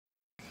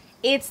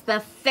It's the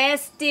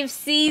festive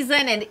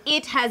season and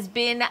it has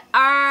been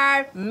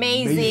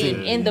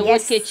amazing in the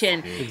wood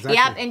kitchen. Exactly.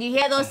 Yep, and you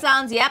hear those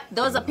sounds? Yep,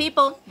 those are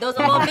people. Those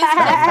are more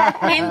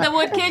visitors in the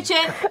wood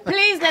kitchen.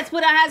 Please, let's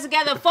put our hands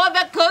together for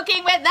the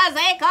cooking with the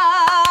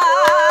Zikos.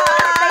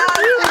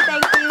 Thank you,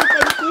 thank you,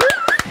 thank you.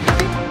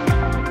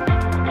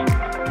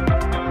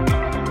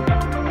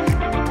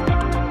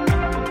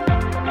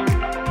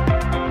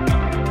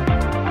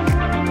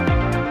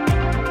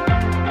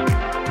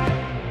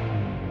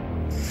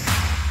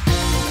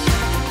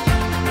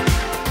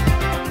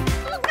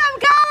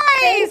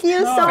 Thank you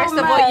so much. First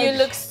of all, you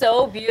look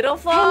so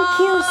beautiful. Thank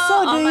you,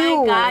 so do you.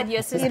 Oh my God,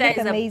 your sister look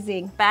is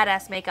amazing. a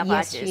badass makeup Yes,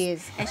 artist. she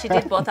is. And she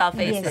did both our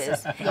faces.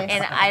 Yes, yes.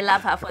 And I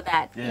love her for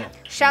that. Yeah.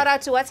 Shout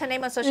out to what's her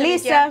name on social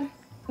media? Lisa,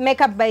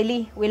 Makeup by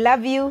Lee. We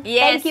love you.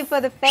 Yes. Thank you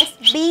for the first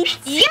beat.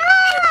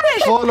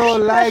 Yes! Follow,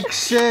 like,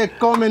 share,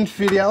 comment,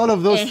 video, all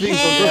of those things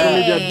on social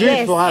media. Do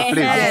it for her,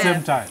 please. At the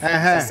same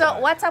time. So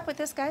what's up with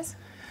this, guys?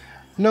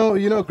 No,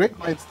 you know, great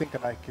minds think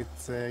alike.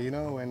 It's, you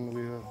know, when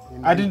we were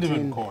in I didn't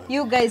even call it.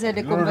 You guys had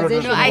a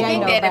conversation. No, I behind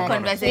think our they had a back.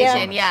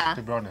 conversation, yeah.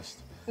 To be honest.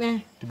 Yeah.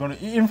 To be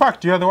honest. In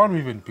fact, you are the one who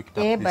even picked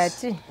up Yeah,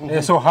 this.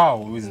 but So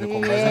how is the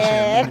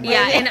conversation?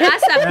 Yeah, and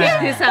Asa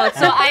picked this out.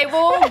 So I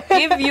will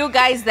give you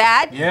guys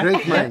that. Yeah.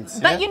 Great minds.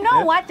 But you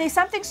know what? There's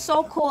something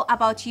so cool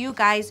about you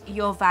guys,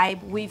 your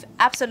vibe. We've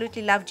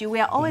absolutely loved you. We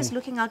are always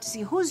looking out to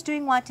see who's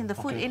doing what in the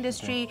food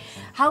industry.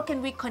 How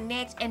can we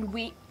connect? And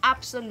we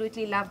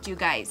absolutely loved you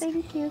guys.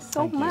 thank you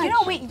so much. You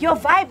know, your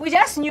vibe, we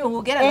just knew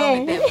we'll get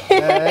along with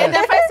them. And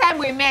the first time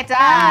we met,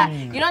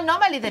 you know,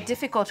 normally the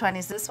difficult one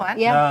is this one.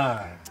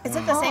 Yeah. Is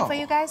it the same for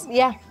you guys?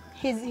 Yeah.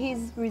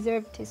 He's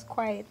reserved, he's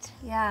quiet.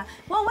 Yeah.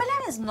 Well,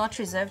 William is not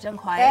reserved and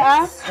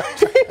quiet.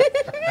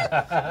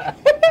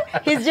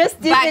 He's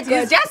just But difficult.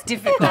 he's just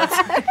difficult.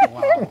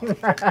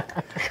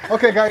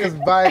 Okay, guys,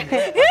 bye.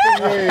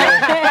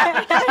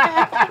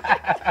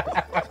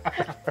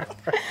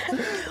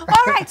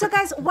 All right, so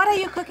guys, what are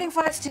you cooking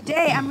for us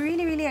today? I'm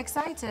really, really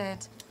excited.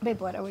 Babe,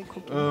 what are we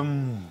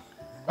cooking?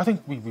 I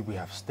think we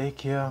have steak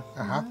here.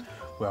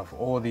 We have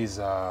all these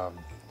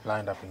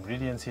lined up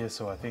ingredients here.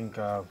 So I think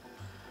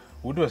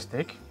we'll do a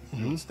steak,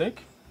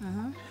 steak,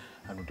 and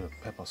we'll do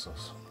a pepper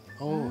sauce.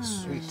 Oh,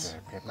 sweet.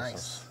 Pepper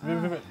Nice. sauce.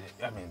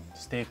 I mean,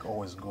 steak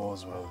always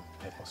goes well with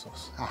pepper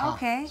sauce.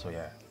 Okay. So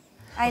yeah.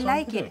 I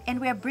like it. And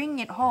we're bringing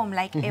it home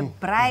like a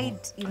bride,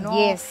 you know.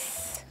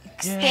 Yes.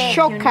 Steak,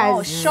 Shockers. you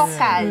know,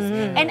 shockers.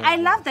 And I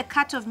love the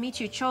cut of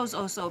meat you chose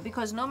also,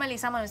 because normally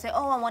someone will say,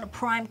 oh, I want a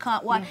prime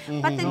cut. What?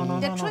 But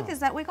the truth is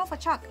that we go for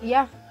chuck.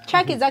 Yeah.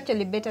 Chuck is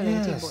actually better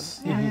than T-bone.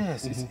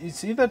 Yes.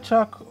 It's either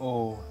chuck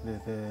or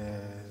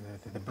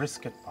the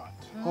brisket part.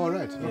 All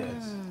right.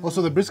 Yes.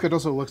 Also, the brisket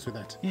also works with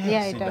that. Yes,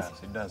 Yeah, it it does.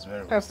 does. It does very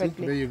well. There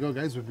Perfectly. you go,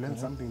 guys. We've learned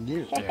something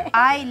new.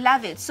 I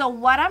love it. So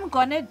what I'm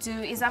gonna do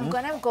is I'm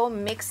gonna go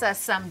mix us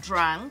some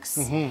drunks,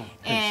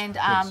 and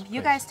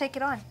you guys take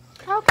it on.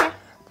 Okay.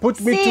 Put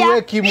me See to ya.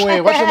 work,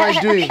 Kimwe. What am I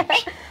doing?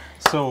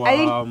 So I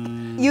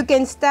think you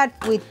can start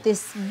with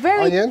this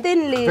very Onion?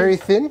 Very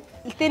thin?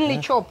 thinly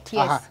chopped,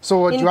 yes. So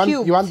what In you want?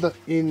 cubes. You want the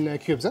in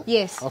cubes, huh?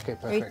 Yes. Okay,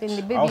 Very perfect.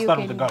 thinly. Baby, I'll you start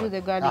can with the do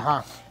the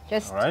garlic.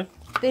 Just all right.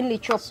 thinly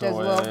chopped So as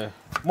well.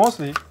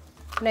 mostly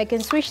And I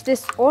can switch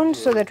this on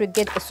so that we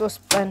get the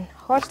saucepan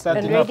hot and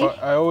starting up, ready.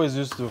 I always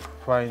used to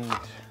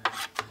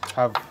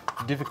have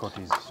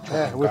difficulties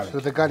Yeah, chopping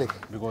with the garlic.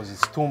 because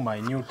it's too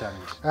minute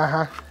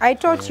and I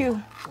taught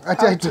you I how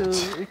tried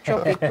to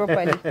chop it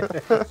properly.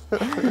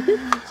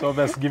 so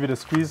let's give it a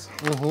squeeze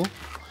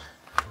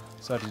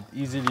so that it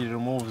easily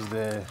removes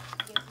the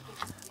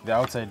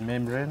outside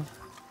membrane.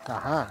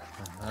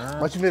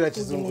 What you mean that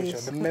is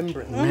the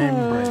membrane?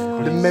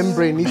 Membrane. The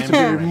membrane needs to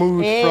be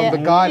removed from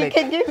the garlic.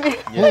 Can you give me?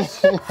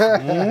 Yes.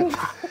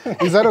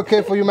 Is that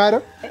okay for you,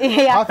 madam?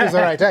 Yeah. Half is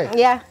all right, eh?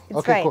 Yeah, it's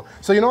Okay, fine. cool.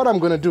 So you know what I'm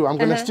going to do? I'm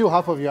going to steal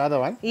half of your other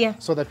one. Yeah.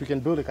 So that we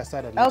can build a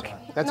cassata later. Okay.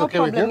 That's no okay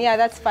problem. with you? Yeah,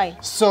 that's fine.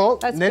 So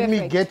That's let me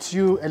perfect. get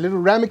you a little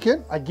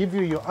ramekin. I give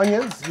you your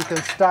onions. You can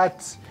start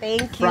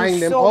Thank frying you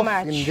them so off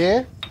much. in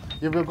there.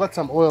 You've got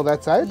some oil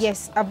that side.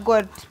 Yes, I've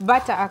got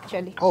butter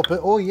actually.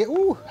 Oh yeah.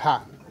 Ooh,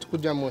 ha.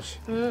 Tukujamushi.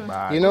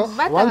 You know,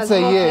 Butter once has a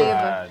more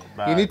year,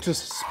 flavor. you need to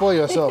spoil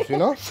yourself, you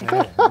know?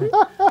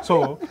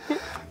 So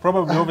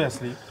probably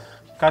obviously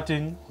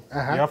cutting you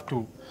have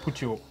to put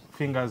your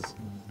fingers,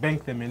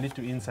 bank them a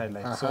little inside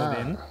like so,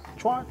 then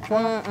chwa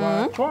chwa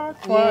chwa chwa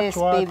chwa Yes,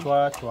 chwa babe.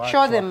 chwa chwa Show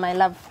chwa. them, my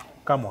love.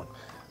 Come on.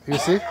 You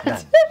see?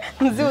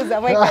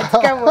 Mzuza, my God,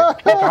 come on.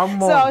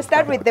 Come on. So I'll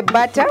start with the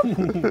butter.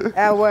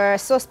 Our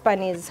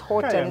saucepan is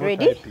hot and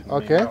ready.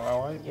 Okay.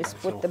 Just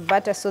put the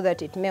butter so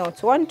that it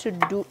melts. Want to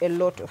do a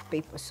lot of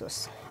pepper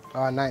sauce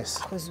Ah, nice.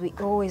 because we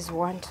always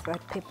want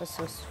that pepper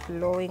sauce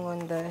flowing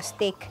on the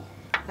steak.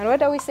 And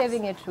what are we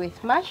serving it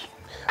with? Mash?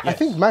 I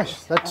think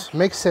mash, that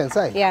makes sense,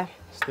 eh? Yeah.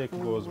 Steak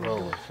goes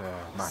well with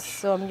mash.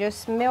 So I'm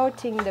just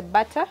melting the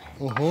butter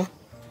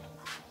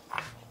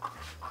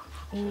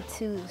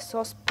into the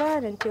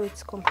saucepan until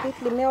it's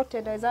completely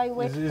melted as I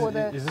wait for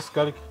the... Is this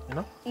garlic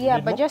enough? Yeah,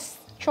 Need but more? just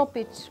chop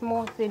it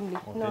more thinly.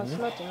 No, it's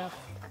thinly? not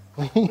enough.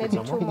 Maybe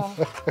two more.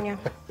 Yeah.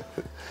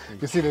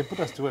 You see, they put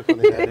us to work for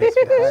the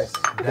directors.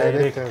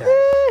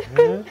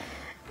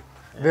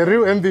 The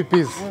real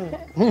MVPs.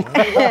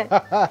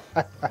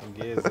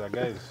 Yes,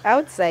 guys.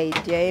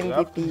 Outside, your You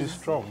have to be MVPs.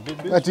 strong.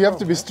 But you have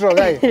to be strong,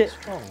 right?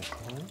 strong.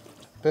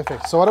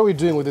 Perfect. So what are we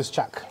doing with this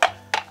chuck?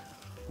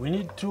 We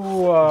need to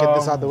Get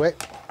this out of the way.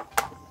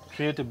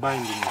 create a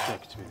binding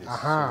effect with this.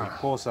 So we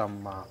pour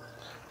some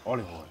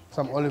olive oil.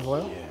 Some olive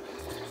oil. Yeah.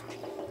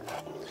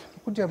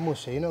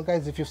 You know,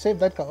 guys, if you save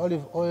that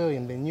olive oil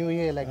in the new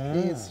year like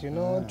this, you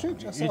know,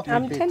 treat yourself.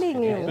 I'm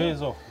telling It you,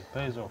 pays off. It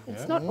pays off.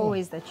 it's Yeah. not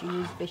always that you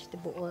use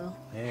vegetable oil.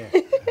 Yeah.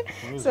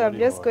 Use So I'm olive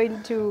just oil.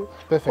 going to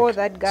Perfect. pour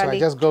that So I garlic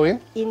just go in.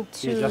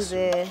 into Yeah, just-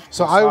 the...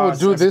 So I will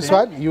do this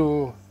sustain. one.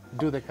 You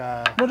do the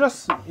No,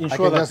 just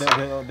ensure can that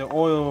just- the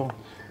oil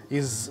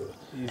is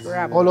is,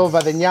 Rub. all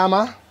over the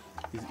nyama.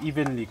 is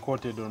evenly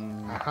coated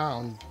on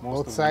On most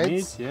both of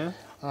sides. the meat. Yeah,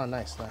 Oh,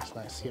 nice, nice,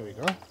 nice. Here we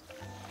go.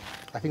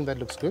 I think that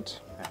looks good.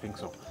 I think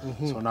so.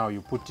 So now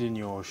you put in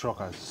your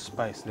shoka's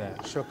spice there.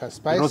 Shoka It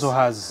spice. also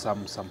has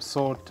some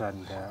salt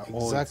and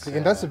oils, Exactly,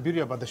 and that's the beauty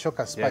about the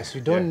shoka spice.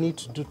 You don't yeah. need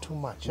to do too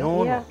much.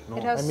 No, Yeah, no,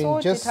 it no. has I mean,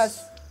 salt, just- it has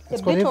a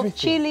it's got bit of everything.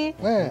 chili.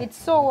 Yeah. It's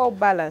so well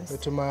balanced.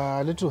 With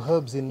my little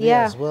herbs in there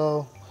Yeah. as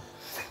well.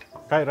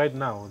 Right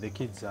now, the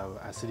kids are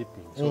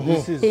sleeping. So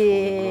this is for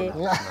Yeah.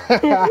 the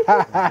grown-ups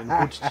now. You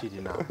can put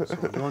chili now.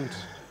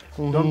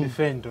 So don't be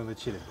faint on the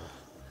chili, bro.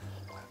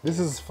 This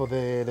is for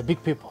the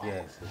big people.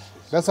 Yes, yes,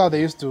 yes. That's how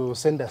they used to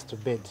send us to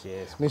bed.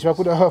 Yes.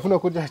 Nishwakuda hafuna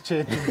kuja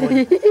chetu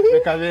boy.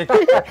 Weka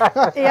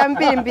weka. Yeah,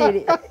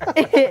 mbili.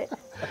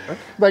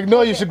 Like,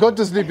 no, you should go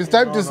to sleep. It's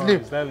time to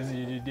sleep.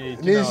 They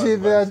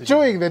They're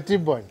chewing the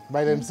T-bone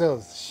by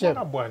themselves. Shame.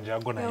 I'm going to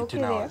Okay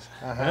 18 there. hours.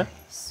 Huh?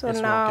 So Yes,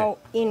 ma'am, now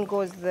in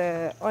goes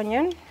the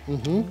onion.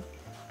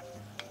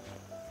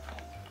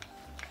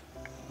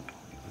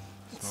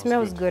 It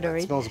smells good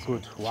already. Smells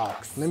good. Wow.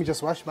 Let me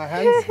just wash my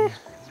hands.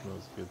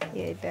 Smells good.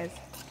 Yeah, it does.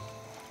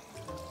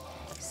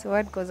 So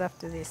what goes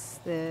after this?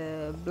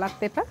 The black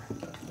pepper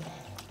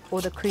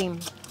or the cream?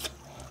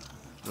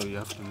 So you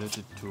have to let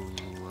it to.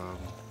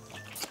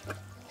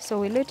 So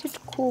we let it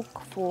cook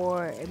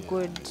for a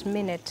good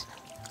minute,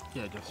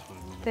 Yeah, just for a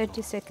minute.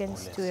 30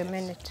 seconds to a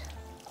minute.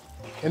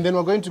 And then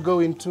we're going to go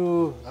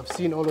into, I've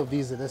seen all of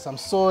these. There's some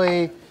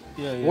soy,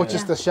 Yeah, yeah.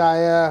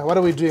 Worcestershire. What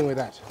are we doing with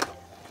that?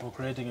 For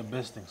creating a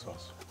basting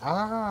sauce.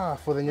 Ah,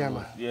 for the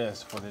nyama.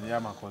 Yes, for the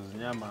nyama, because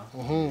nyama,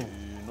 you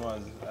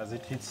know, as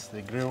it hits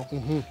the grill,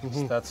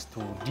 starts to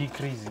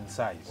decrease in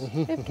size.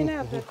 Babe, can I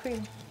have the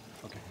cream?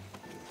 Okay.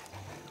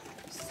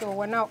 So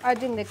we're now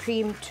adding the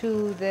cream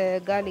to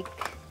the garlic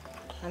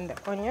and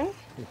the onion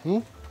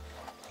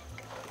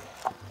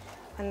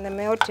and the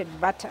melted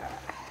butter.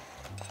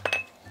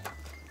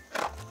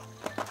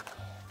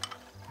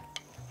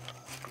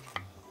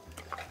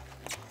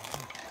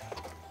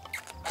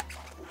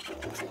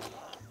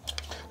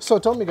 So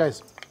tell me,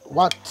 guys,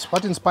 what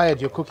inspired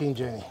your cooking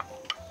journey?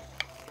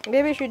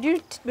 Baby,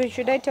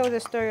 should I tell the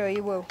story or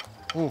you will?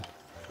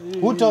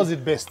 Who tells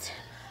it best?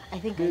 I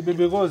think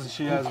Because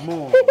she has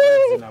more words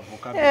in her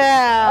vocabulary.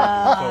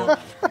 yeah.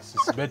 So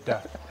it's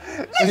better.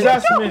 She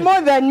asked me.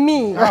 More than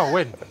me. Oh,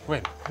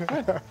 when?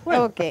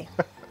 Okay.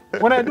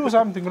 When I do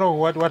something wrong,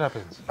 what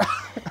happens?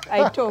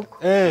 I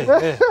talk.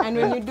 Hey. And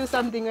when you do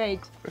something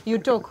right, you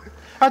talk.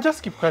 I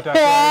just keep quiet.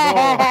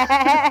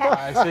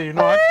 I say, you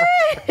know what?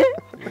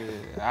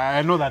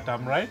 I know that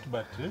I'm right,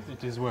 but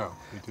it is well.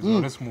 It is well.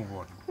 Let's move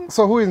on.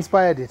 So who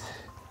inspired it?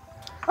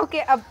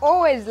 Okay, I've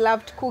always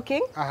loved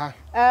cooking.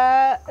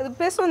 The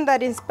person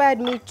that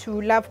inspired me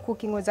to love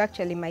cooking was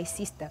actually my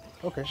sister.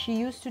 Okay. She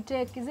used to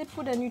take, is it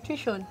food and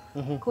nutrition?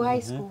 High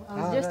school.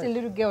 I was just a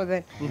little girl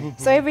then.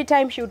 So every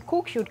time she would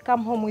cook, she would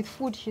come home with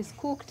food she's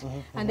cooked.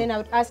 And then I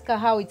would ask her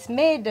how it's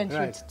made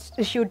and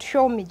she would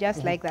show me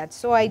just like that.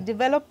 So I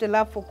developed a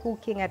love for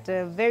cooking at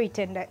a very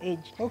tender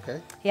age.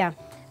 Okay. Yeah.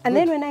 And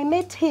then when I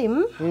met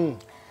him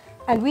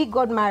and we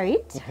got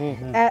married,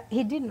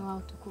 he didn't know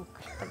how to cook.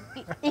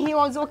 He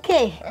was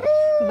okay.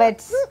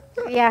 But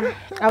yeah,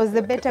 I was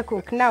the better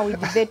cook. Now we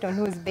debate on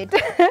who's better.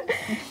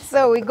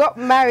 So we got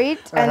married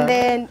and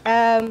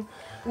then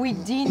we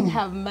didn't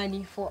have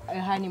money for a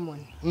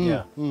honeymoon.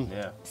 Yeah.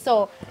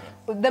 So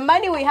the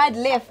money we had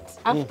left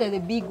after the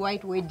big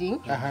white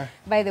wedding,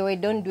 by the way,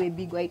 don't do a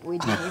big white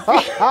wedding.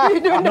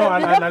 No,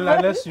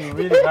 unless you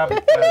really have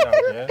it planned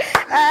out, yeah?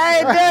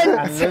 I don't.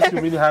 Unless you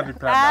really have it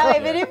planned out.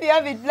 Even if you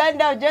have it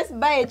planned out, just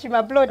buy a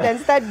chima plot and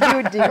start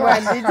building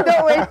one. It's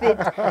not worth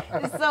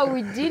it. So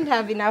we didn't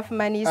have enough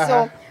money.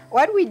 So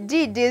what we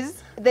did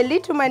is the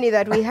little money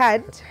that we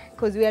had,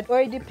 because we had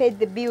already paid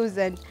the bills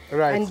and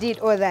did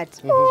all that.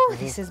 Oh,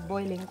 this is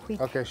boiling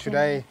quick. Okay, should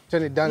I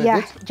turn it down a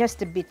Yeah, bit?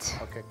 just a bit.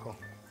 Okay, cool.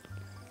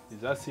 Is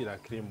that still a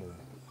cream?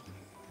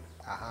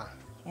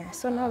 Yeah,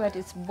 so now that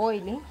it's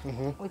boiling,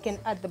 we can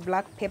add the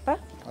black pepper.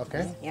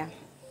 Okay, Yeah,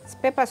 it's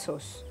pepper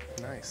sauce.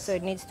 nice. So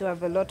it needs to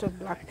have a lot of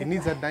black It pepper.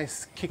 needs a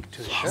nice kick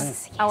to it.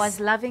 Yes, I was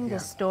loving the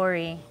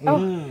story.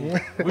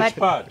 Which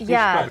part? Which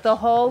Yeah, part? the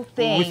whole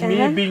thing. With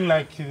me being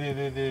like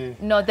the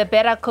No, the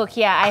better cook.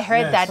 Yeah, I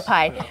heard that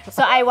part.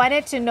 So I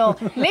wanted to know,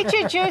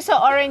 little juice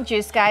or orange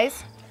juice,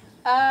 guys?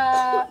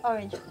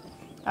 Orange.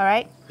 All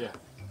right. Yeah.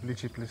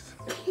 Lychee, please.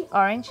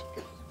 Orange.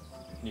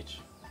 Niche.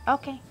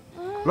 Okay.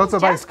 Lots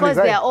of ice Just cream,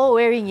 because they're right? all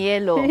wearing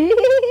yellow.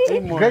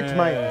 Great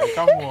minds.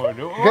 Come on. Why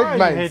Great are you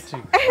minds.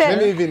 hating? Let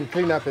me even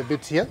clean up a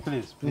bit here.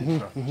 Please,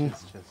 please.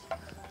 Cheers.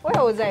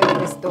 Where was I with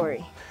the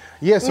story?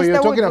 Yeah, so Mr. you're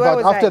talking Woods, where about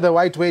was after I? the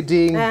white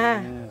wedding.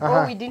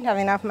 Oh, we didn't have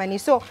enough money.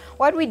 So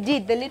what we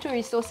did, the little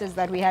resources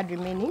that we had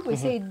remaining, we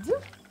said,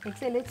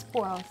 let's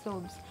pour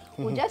ourselves.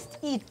 We'll just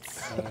eat.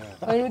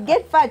 When we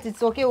get fat,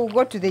 it's okay. We'll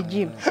go to the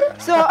gym.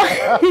 So,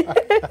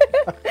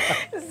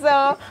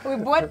 so we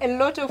bought a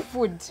lot of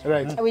food.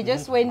 Right. We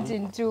just went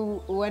into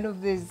one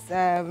of these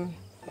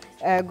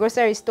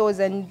grocery stores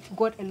and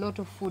got a lot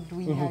of food.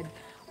 We had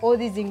all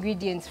these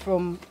ingredients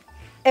from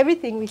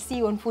everything we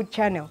see on Food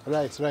Channel.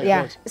 Right, right,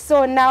 Yeah. right.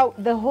 So now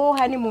the whole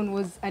honeymoon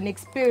was an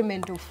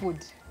experiment of food.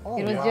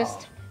 It was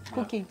just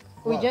cooking.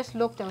 We just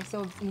locked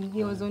ourselves in.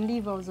 He was on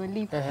leave, I was on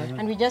leave.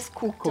 And we just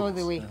cooked all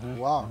the way.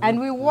 Wow. And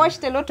we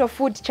watched a lot of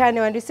Food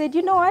Channel and we said,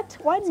 you know what?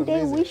 One day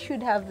amazing. we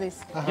should have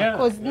this. Yeah,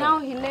 Because now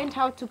he learned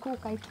how to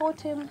cook. I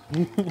taught him.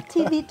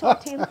 TV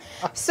taught him.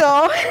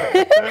 So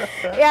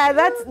yeah,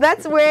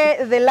 that's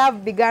where the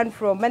love began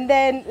from. And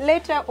then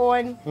later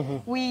on,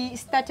 we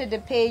started a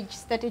page,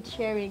 started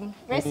sharing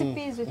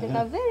recipes with like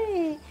a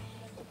very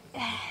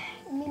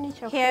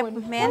miniature Here,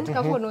 phone. men.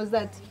 What phone was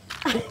that?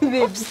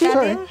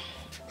 Sorry.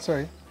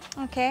 Sorry.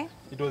 Okay.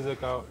 It was a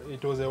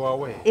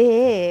Huawei.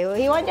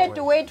 He wanted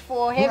to wait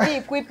for heavy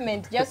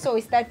equipment just so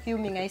we start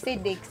filming. I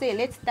said,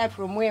 let's start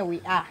from where we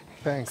are.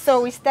 Thanks.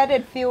 So we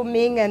started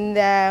filming and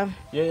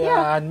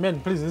Yeah, and men,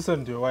 please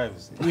listen to your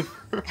wives. If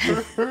not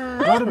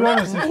to be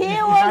honest, he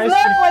was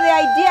not for the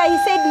idea. He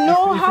said,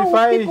 no, how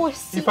would people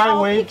see if I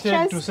our waited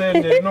pictures? to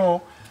say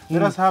no,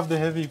 let us have the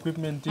heavy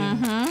equipment in,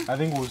 I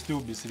think we'll still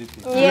be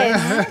sleeping.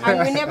 Yes, and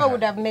we never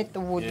would have met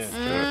the Woods.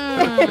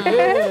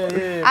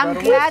 Yeah. I'm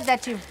glad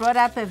that you've brought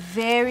up a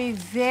very,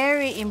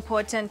 very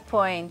important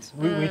point.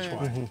 Which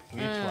one?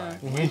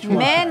 Which one?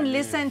 Men,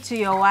 listen to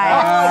your Oh,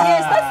 wives.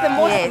 yes, that's the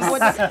most Yes.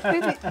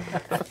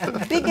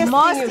 important, biggest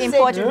Most thing you've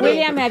important. said.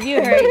 William, have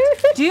you heard?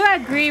 Do you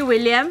agree,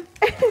 William?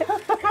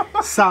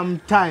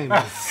 Sometimes.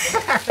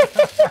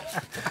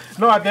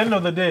 No, at the end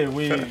of the day,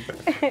 we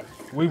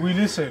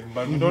listen,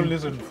 but we don't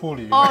listen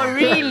fully. Oh,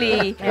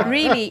 really?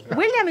 Really?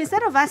 William,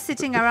 instead of us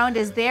sitting around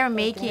as they're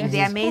making the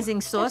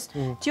amazing sauce, do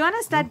you want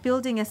to start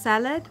building a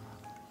salad?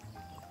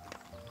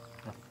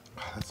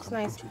 It's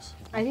nice.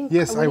 I think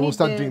Yes, we I will need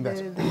start doing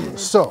that.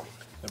 So,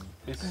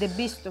 The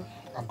Bisto.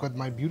 I've got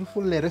my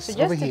beautiful lettuce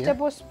So over just a here.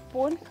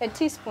 tablespoon, a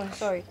teaspoon,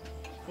 sorry,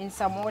 in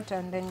some water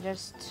and then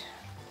just...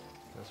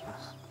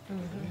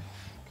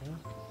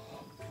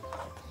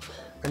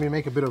 Let me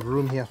make a bit of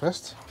room here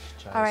first.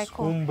 All right,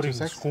 cool.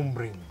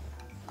 Scumbring.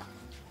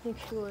 Make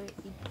sure it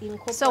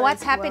incorporates So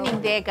what's well.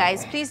 happening there,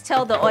 guys? Please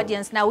tell the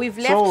audience now. We've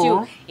left So-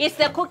 you. It's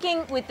the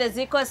cooking with the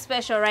Zikos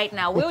special right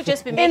now. We'll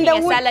just be In making the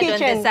a wood salad on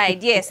kitchen. the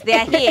side. Yes, they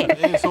are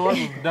here. So what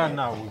we've done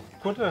now,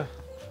 we've put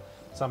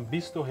some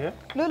Bisto here.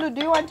 Lulu,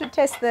 do you want to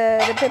test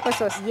the pepper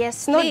sauce? Yes,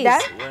 It's not please.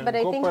 done, We're but I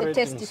think the incorporating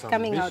taste is some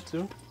coming out.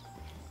 Bisto.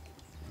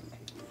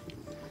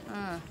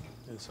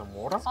 And some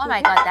water. Oh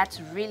my God,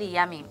 that's really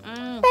yummy.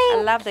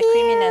 I love the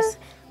creaminess.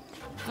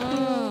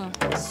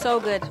 So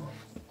good.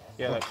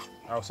 Yeah, like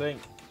I was saying,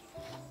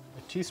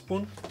 a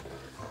teaspoon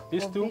Of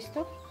Bisto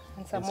Bisto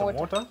and some and some water.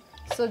 water.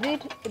 So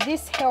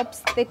this helps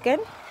thicken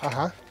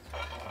Uh-huh.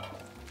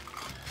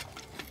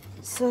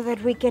 so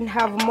that we can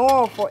have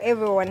more for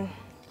everyone.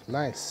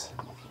 Nice.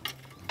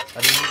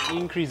 And it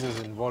increases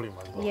in volume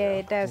as well. Yeah,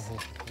 it does.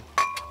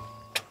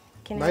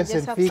 Can Nice I just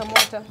and have thick. some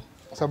water?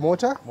 Some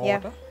water? More Yeah.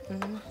 water.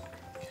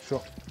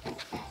 Sure.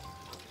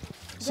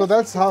 So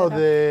that's how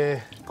the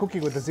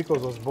cooking with the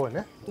Zikos was born,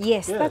 eh?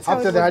 Yes, Yeah. that's how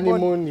After it the was born.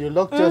 honeymoon, you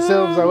locked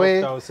yourselves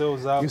away. Locked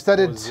ourselves up. You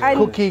started was, And-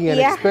 cooking and yeah.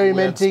 we had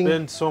experimenting.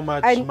 spent so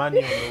much And-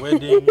 money on the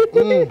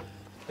wedding.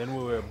 Then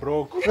we were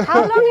broke. How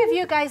long have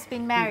you guys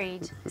been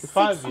married?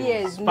 5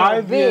 years. No,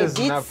 5 years.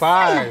 babe, Now it's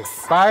 5.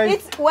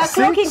 5. We're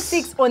clocking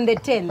 6 on the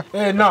 10th.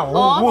 Hey, now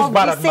who's of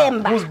bad at December.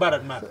 math? Who's bad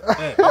at math?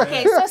 Hey,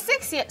 Okay, so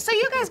 6 years. So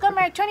you guys got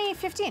married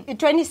 2015?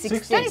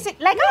 2016.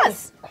 26, like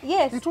us?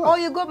 Yes. was. Oh,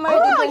 you got married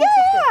in Oh, 2016.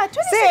 yeah,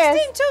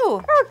 2016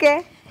 too.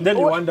 Okay. Then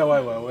you wonder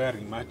why we're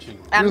wearing matching.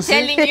 I'm see?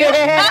 telling you.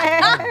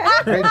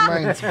 Great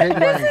minds, great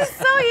minds.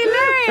 So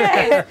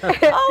hilarious.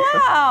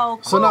 Oh, wow.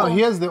 So now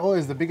here's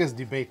always the biggest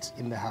debate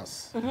in the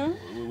house.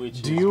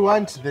 Which Do you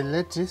want the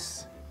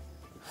lettuce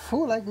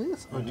full like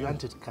this, or do you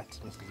want it cut,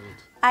 Mr.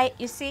 Wood?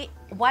 You see,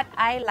 what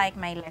I like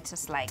my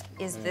lettuce like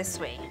is this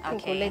way, I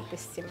think we'll okay? let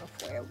this simmer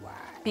for a while.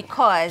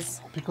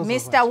 Because Because of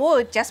Mr.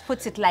 Wood just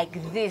puts it like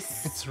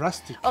this. It's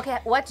rustic. Okay,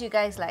 what do you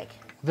guys like?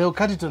 They'll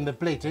cut it on the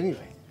plate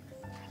anyway.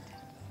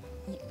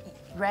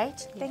 Right?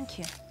 Thank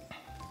you.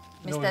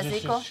 No, Mr.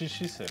 Ziko?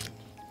 she said it.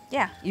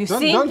 Yeah, you Don't,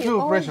 see? don't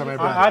feel pressure, my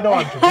brother. I don't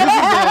want to.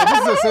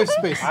 This is a safe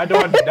space. I don't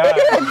want to die.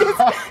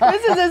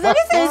 This is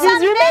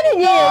Some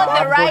men know the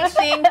I've right got-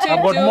 thing to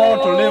I've do. got more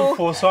to live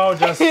for, so I'll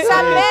just say,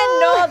 Some men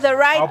know the I'll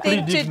right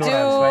thing plead to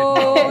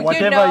ignorance right now.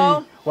 do. You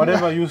know?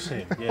 Whatever you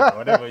say. Yeah,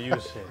 whatever you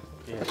say.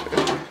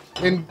 Yeah.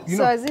 And you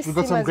So know, as this we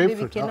got some simmers, baby,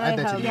 grapefruit. can I'll I add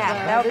that have to Yeah,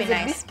 this. that would be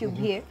there's a nice. beef cube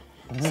here.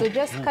 So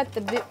just cut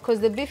the beef, because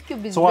the beef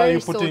cube is So why are very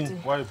you putting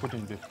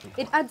salty. beef cube?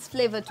 It adds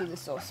flavor to the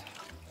sauce.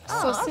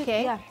 Oh,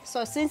 okay. Yeah.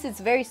 So since it's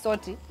very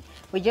salty,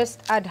 we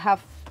just add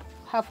half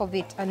of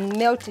it and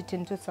melt it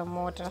into some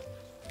water,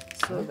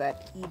 so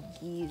that it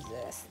gives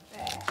us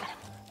that.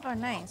 Oh,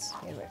 nice.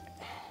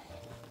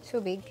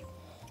 So big,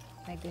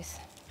 like this.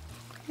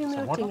 You're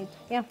Some melting water? it.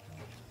 Yeah.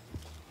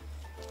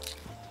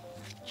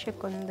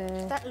 Check on the.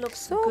 That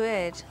looks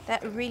good.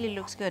 That really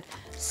looks good.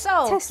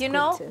 So, Tastes you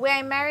know, good too. we're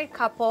a married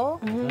couple,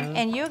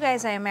 and you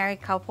guys are a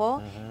married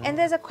couple, and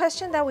there's a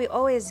question that we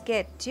always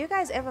get. Do you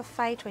guys ever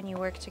fight when you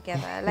work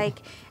together?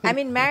 Like, I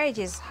mean, marriage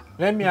is...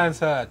 Let me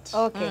answer it.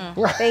 Okay.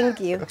 Thank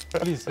you.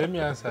 Please, let me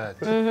answer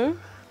it.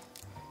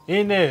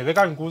 Ine,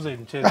 leka ngikuze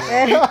ngicheze.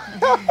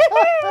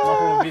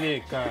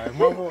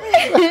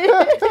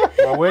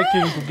 We're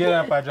working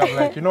together, but I'm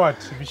like, you know what?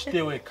 We should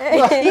stay work.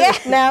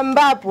 Na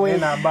mbapo.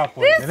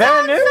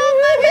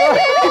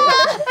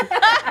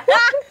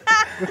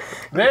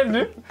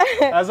 Then,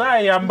 as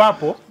I am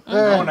Bapo,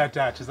 I want to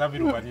touch. Is that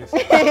video funny?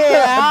 Sleep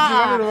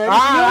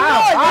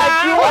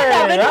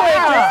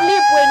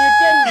when you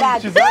turn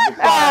back.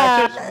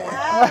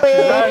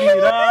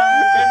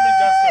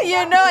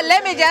 You know,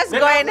 let me just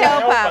go and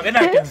help her. Then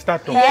I can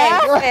start off.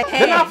 Yes.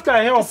 Then after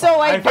I help, So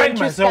why I find don't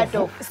you myself,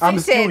 start off? I'm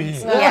still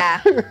Listen, here.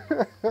 yeah.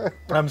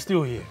 I'm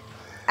still here.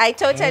 I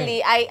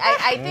totally,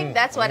 I think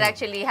that's what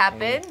actually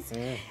happens.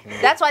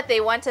 That's what they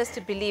want us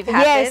to believe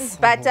happens. Yes.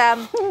 But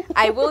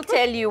I will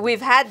tell you,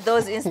 we've had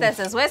those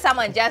instances where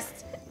someone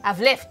just have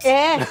left.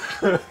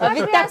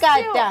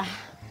 Vitakata.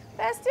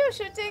 They're still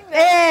shooting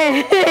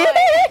them.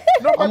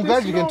 I'm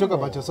glad you can talk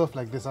about yourself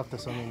like this after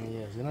so many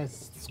years. You know,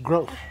 it's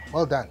growth.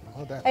 Well done.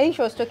 Well done. I think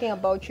she was talking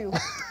about you.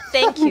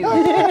 Thank you.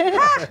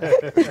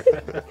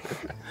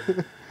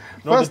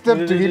 First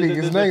step to healing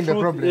is knowing the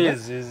truth problem.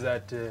 Is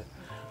that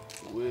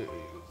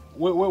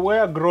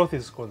where growth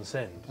is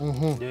concerned,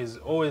 there's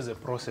always a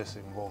process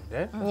involved.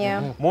 Eh?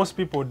 Yeah. Most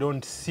people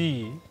don't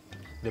see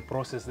the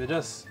process; they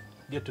just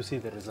get to see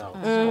the results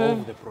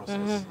of the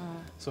process.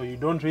 So you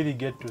don't really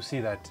get to see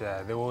that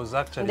there was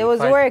actually There was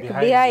fight work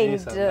behind behind,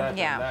 this and that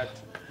yeah. and that.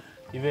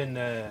 Even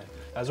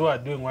as we are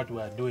doing what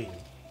we are doing,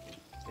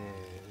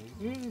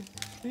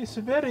 it's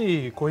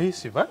very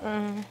cohesive. Huh?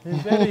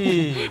 It's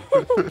very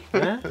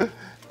informative.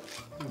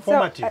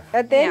 So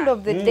at the end Yeah.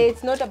 of the day,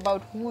 it's not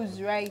about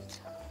who's right,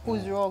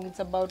 who's wrong. It's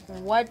about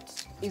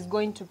what is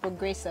going to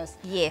progress us.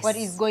 Yes. What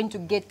is going to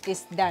get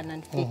this done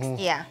and fixed.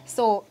 Yeah.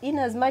 So in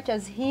as much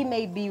as he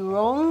may be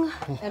wrong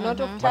a lot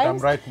of times, But I'm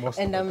right most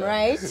of and the I'm time.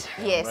 right.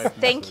 Yes.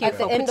 Thank you At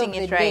for the end of putting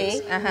the it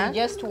day, right. we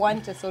just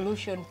want a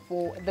solution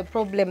for the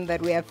problem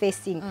that we are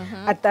facing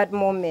at that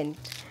moment.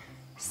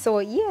 So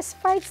yes,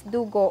 fights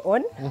do go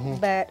on,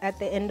 but at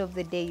the end of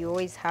the day, you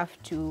always have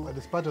to. But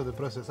it's part of the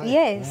process. Eh?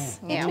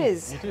 Yes, Yeah. it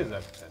is. It is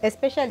actually.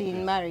 Especially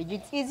in marriage,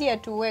 it's easier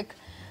to work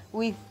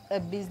with a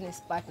business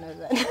partner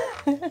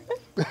than.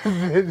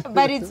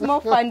 But it's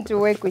more fun to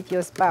work with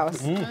your spouse.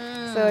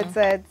 So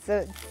it's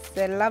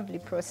a lovely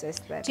process.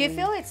 That Do you we-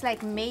 feel it's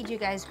like made you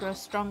guys grow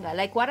stronger?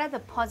 Like, what are the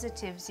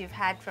positives you've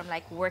had from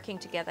like working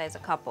together as a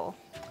couple?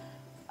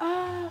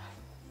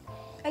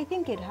 I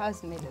think it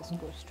has made us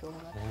grow stronger.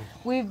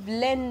 We've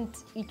learned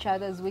each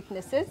other's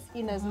weaknesses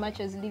in as much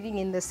as living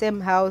in the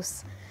same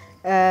house.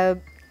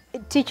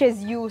 It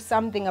teaches you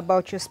something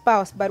about your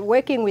spouse, but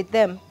working with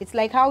them, it's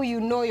like how you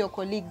know your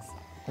colleagues.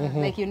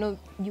 Like, you know,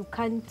 you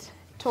can't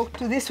talk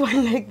to this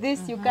one like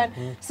this, you can't.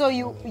 So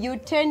you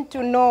tend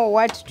to know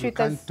what You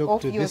triggers can't talk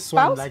of to your this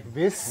one spouse. like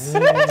this.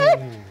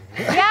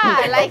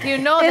 Yeah, like you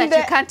know In that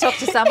you the- can't talk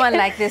to someone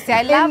like this.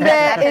 I love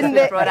that has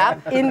been brought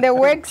up. in the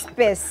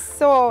workspace.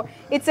 So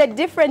it's a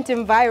different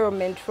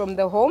environment from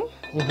the home.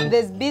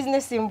 There's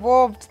business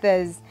involved,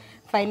 there's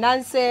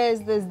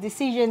finances, there's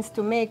decisions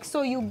to make.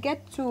 So you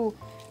get to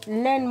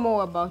learn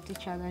more about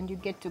each other and you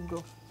get to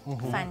grow.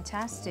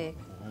 Fantastic.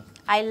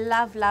 I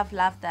love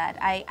that.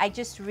 I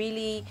just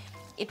really,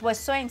 it was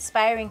so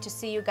inspiring to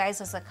see you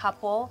guys as a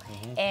couple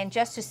and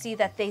just to see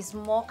that there's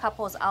more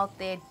couples out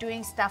there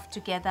doing stuff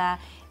together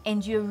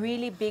and you're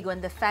really big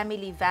on the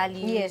family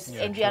values Yes.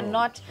 and you're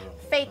not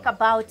fake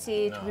about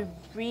it.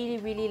 We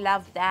really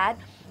love that.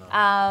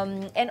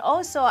 And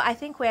also, I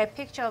think we're a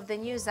picture of the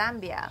new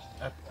Zambia.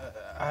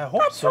 I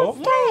hope so.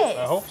 Yes.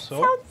 I hope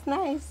so. Sounds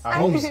nice. I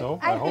hope so.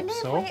 I hope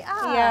believe so. we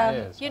are. Yeah.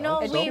 Yes, You I know,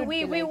 hope so.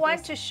 we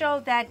want to show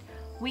that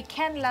we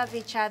can love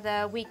each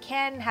other, we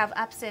can have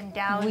ups and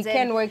downs. We and,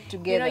 can work You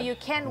know, together. you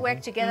can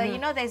work together. You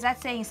know, there's that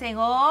saying,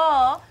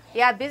 oh,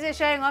 you're busy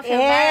showing off your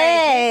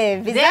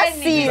Hey, marriage.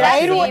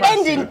 Vizasi, it will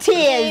end in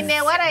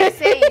tears. What I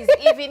say is,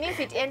 even if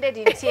it ended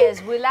in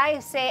tears, will I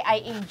say I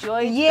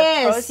enjoyed the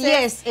Yes, process?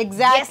 yes,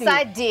 exactly. Yes,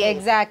 I did.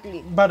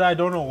 Exactly. But I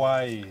don't know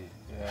why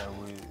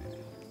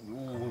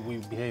we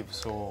behave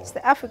so. It's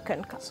the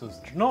African culture.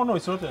 No,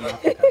 it's not an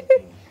African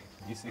thing.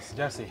 It's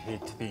just a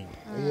hate thing.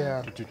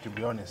 Yeah. To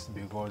be honest,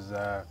 because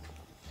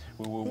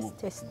This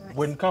tastes nice.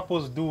 when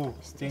couples do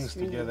things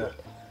really together,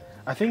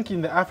 I think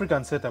in the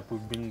African setup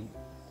we've been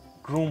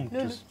groom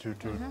to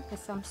There's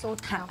some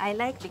salt now. I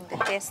like being the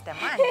tester,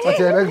 man.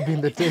 Okay, I like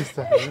being the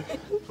taster.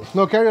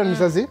 No, carry on,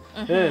 Mr. Z.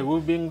 Hey,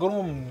 we've been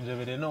groomed,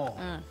 you know.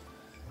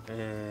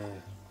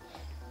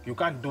 You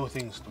can't do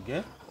things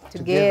together.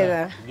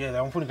 Together.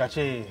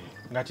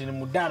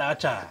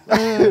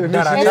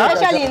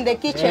 Especially in the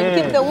kitchen.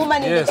 Keep the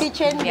woman in the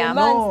kitchen, the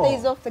man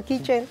stays off the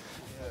kitchen.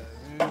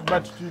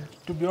 But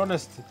to be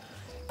honest,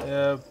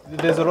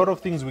 there's a lot of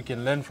things we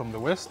can learn from the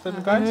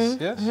Western guys,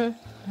 yes?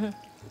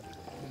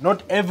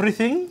 Not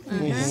everything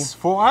is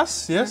for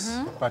us, yes?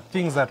 But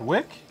things that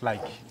work,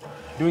 like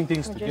doing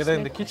things together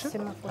in the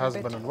kitchen,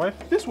 husband and wife.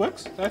 This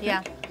works, I think.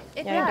 Yeah,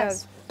 it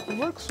does. It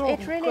works so.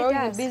 It really Growing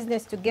does. the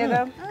business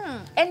together.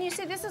 And you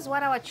see, this is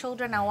what our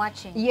children are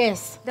watching.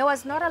 Yes. There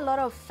was not a lot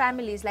of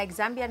families, like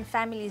Zambian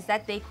families,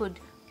 that they could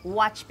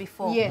watch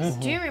before. Yes.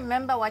 Do you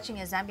remember watching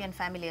a Zambian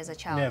family as a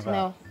child? Never,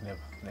 No. never.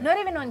 Not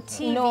even on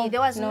TV. No, There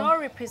was no. no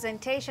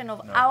representation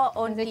of our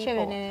own The people.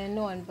 children,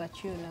 no one but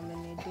you.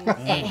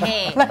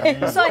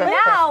 So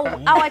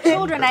now our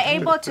children are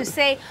able to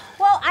say,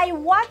 well, I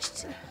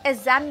watched a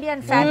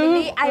Zambian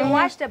family, I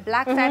watched a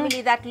black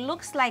family that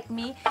looks like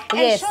me, and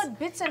Yes. showed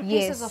bits and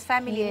pieces Yes. of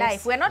family Yes.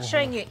 life. We're not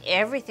showing you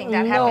everything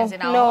that No, happens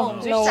in our no,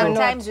 homes, which no, we're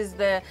sometimes is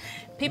the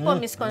people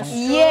misconstrue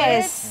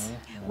Yes. it.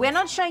 We're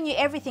not showing you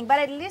everything, but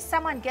at least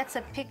someone gets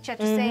a picture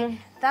to say,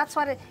 that's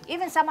what,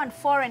 even someone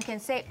foreign can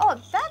say, oh,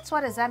 that's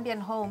what a Zambian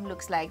home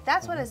looks like.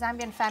 That's what a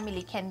Zambian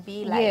family can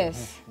be like.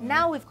 Yes.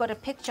 Now we've got a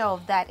picture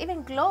of that.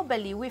 Even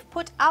globally, we've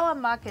put our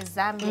mark as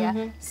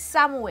Zambia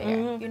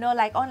somewhere, you know,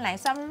 like online.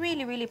 So I'm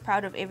really, really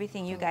proud of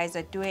everything you guys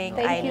are doing.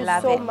 Thank you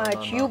love so it.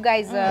 much. You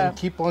guys are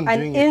Keep on an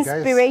doing it, guys.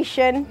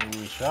 inspiration.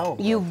 We shall.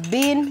 You've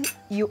been,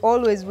 you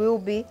always will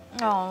be.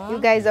 Aw. You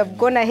guys have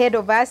gone ahead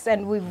of us,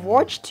 and we've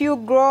watched you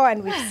grow,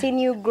 and we've seen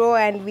you grow,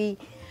 and we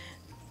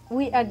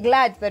are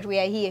glad that we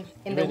are here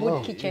in the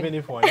wood kitchen. Even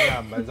if we're in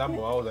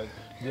Zambo, I was like,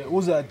 the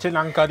uza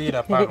chenankari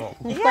da pano.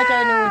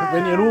 Kupata ni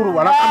When you ruru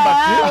wanakamba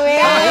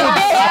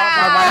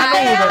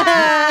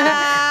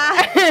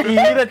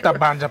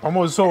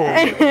so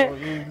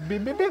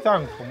be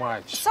thankful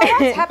much. So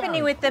what's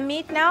happening with the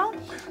meat now?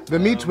 The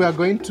meat we are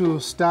going to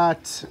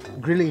start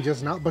grilling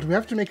just now, but we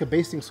have to make a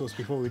basting sauce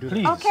before we do that.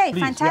 Please, Okay,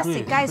 please,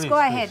 fantastic. please, Guys, please, go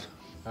please.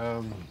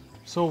 ahead.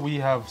 So we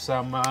have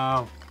some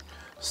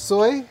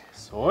Soy.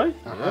 soy,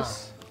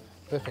 yes.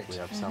 Perfect. We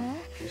have some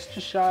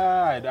Worcestershire.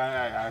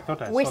 I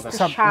thought I saw that.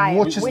 Worcestershire.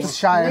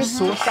 Worcestershire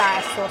sauce.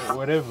 Worcestershire sauce.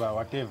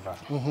 Whatever.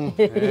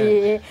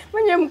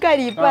 Mwenye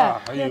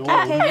mkalipa.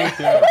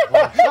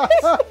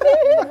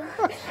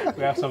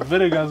 We have some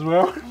vinegar as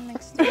well.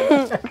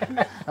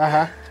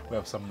 We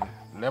have some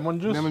lemon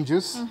juice. Lemon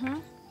juice.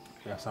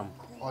 We have some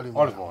Olive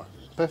olive oil.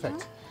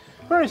 Perfect.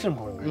 Very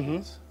simple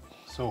ingredients.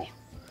 So,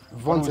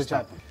 Von what do we Secha.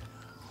 start?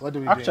 What do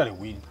we Actually,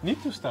 we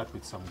need to start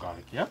with some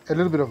garlic, yeah? do? A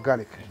little bit of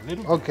garlic. A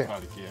little bit Okay. of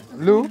garlic, yeah.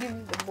 Lou,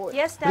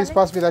 Yes, please darling.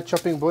 pass me that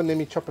chopping board. Let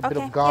me chop a bit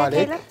Okay, of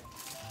garlic. yeah,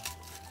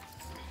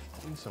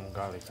 Need some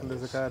garlic.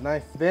 There's a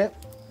knife there.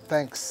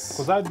 Thanks.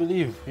 Because I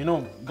believe, you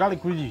know, garlic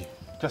really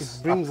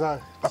just Brings out.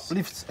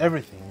 uplifts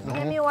everything, you know?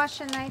 Let me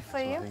wash a knife for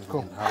you.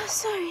 Cool.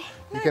 Sorry.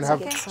 You can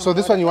have. okay. So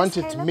this one you want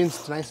it Caleb.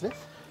 minced nicely,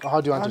 or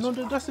how do you want No,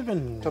 it? just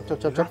even Chop, chop,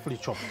 chop, chop. roughly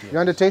chopped. You Yeah.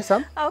 want to take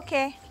some?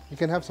 Okay. You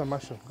can have some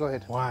mushroom. Go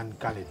ahead. One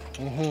garlic.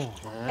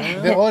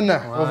 The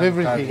owner of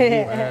everything.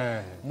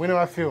 Yeah. When do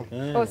I feel?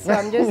 Oh, so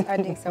I'm just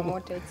adding some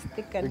water. It's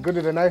thick You and good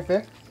with the knife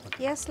there?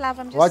 Yes, love.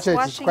 I'm just Watch it. It's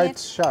washing quite it.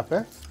 sharp,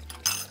 eh?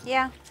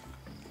 Yeah.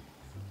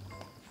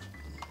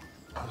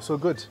 So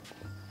good. So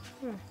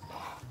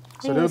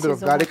a think little this bit of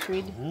is garlic. almost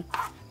ready.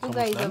 You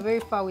guys are very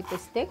far with the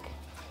steak.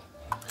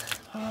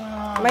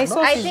 My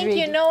sauce I is think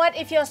ready. you know what?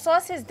 If your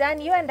sauce is done,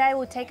 you and I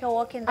will take a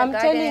walk in the I'm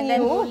garden, telling and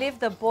then you. we'll leave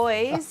the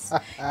boys,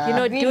 you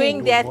know, Really?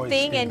 doing their Boys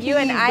thing, thing. and you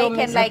and Please I don't can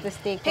mess up like the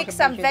steak. pick Talk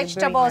some about it, the very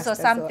vegetables or master,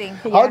 so- something.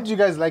 How do you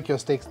guys like your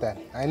steaks done?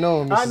 I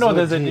know Mrs. I know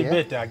there's a Odi, eh?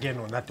 debate again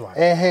on that one.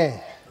 Eh,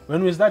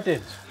 When we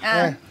started,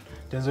 Ah.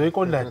 there's a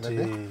call that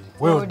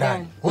well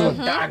done. Well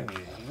done.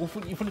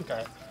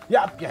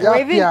 Yeah. We're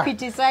even yeah.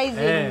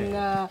 criticizing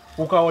the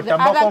Ukaota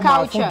other mbako ma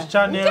culture. food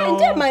channel.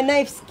 Tell my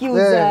knife skills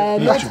Yeah.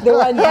 not the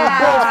one you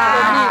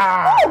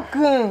bought for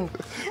me.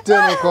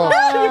 Tell me,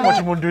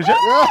 Much mundusha.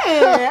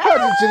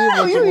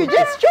 You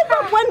just chop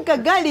up one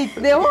garlic,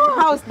 the whole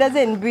house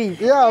doesn't breathe.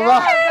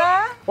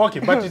 Yeah, Okay,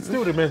 but it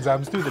still remains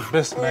I'm still the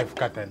best knife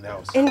cutter in the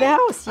house. In the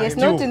house, yes,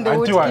 Until- not in the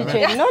wood until I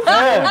kitchen. met- Not in the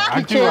wood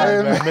Until I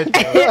kitchen.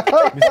 met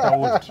Mr.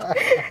 Wood.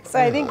 So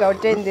I think I'll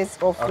turn this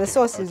off. The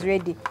sauce is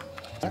ready.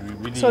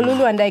 Really, So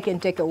Lulu and I can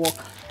take a walk.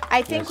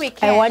 I think we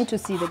can. I want to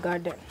see the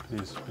garden.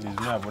 please, me,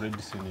 I've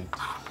already seen it.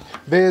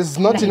 There's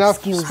not Nice enough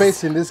skills.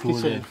 space in this Too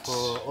kitchen late.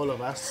 for all of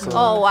us. So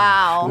Oh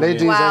wow,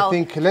 ladies, wow. I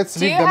think let's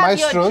Do you leave the have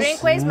your maestros.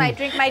 drink? Where's my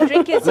drink? My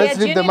drink is Let's here. Do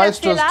leave you the need a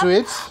maestros fill to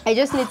up? it. I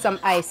just need some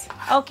ice.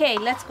 Okay,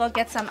 let's go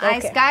get some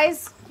ice, Okay.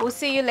 guys. We'll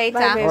see you later.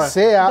 Bye, babe.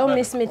 Say ya. Don't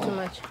miss me too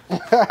much.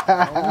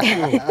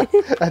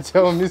 I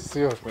tell miss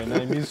you. When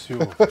I miss you.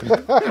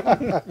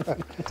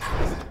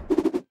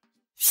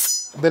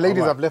 The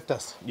ladies have left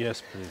us.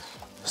 Yes, please.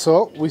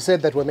 So we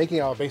said that we're making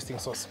our basting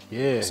sauce.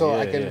 Yeah. So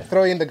yeah, I can yeah.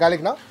 throw in the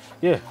garlic now.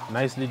 Yeah,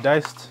 nicely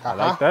diced. I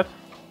like that.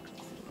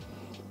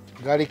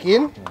 Garlic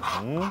in.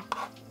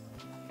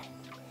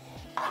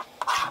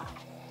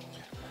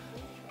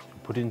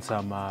 Put in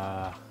some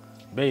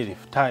bay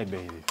leaf, Thai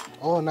bay leaf.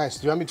 Oh, nice.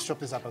 Do you want me to chop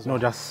this up as well?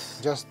 No,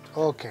 just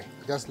okay.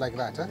 Just like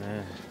that, huh?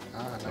 yeah.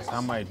 Ah, nice.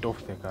 Some I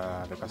doff like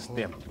a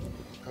stem.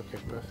 Okay,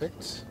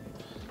 perfect.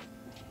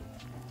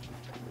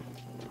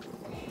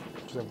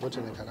 I'm going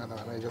to make another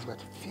one. I just got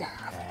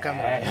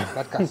camera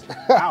broadcast.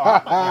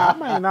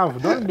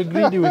 Enough. Don't be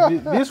greedy with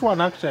it. This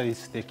one actually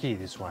is the key.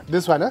 This one.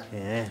 This one, huh?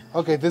 Yeah.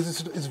 Okay, this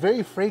is it's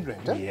very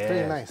fragrant, huh? Yeah.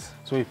 Very nice.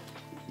 So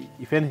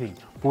if anything,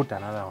 put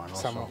another one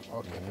also. Some more.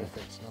 Okay,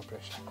 perfect. No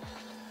pressure.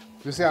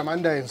 You see, I'm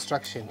under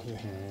instruction here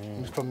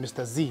from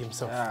Mr. Z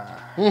himself.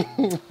 Yeah,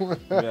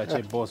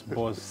 boss,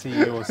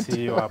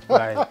 CEO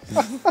apply.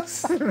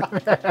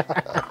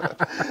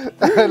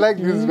 I like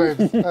these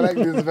vibes. I like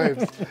these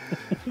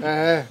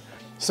vibes.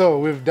 So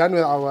we've done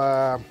with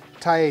our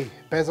Thai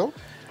basil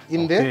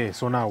in there. Okay,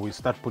 so now we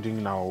start putting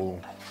in our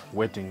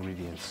wet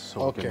ingredients.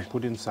 So we can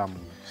put in some.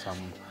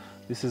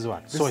 This is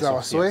what? This is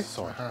our soy. Yes,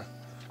 soy.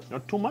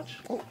 Not too much,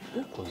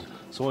 because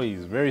soy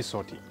is very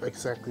salty.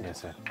 Exactly.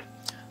 Yes, sir.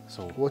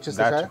 So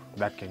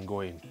that can go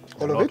in.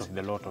 All of it?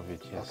 The lot of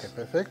it, yes. Okay,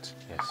 perfect.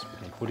 Yes, we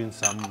can put in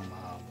some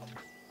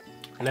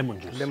lemon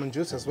juice. Lemon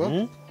juice as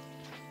well?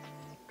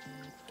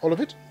 All of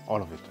it?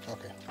 All of it.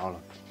 Okay. All of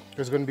it.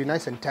 It's going to be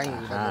nice and tangy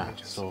with that lemon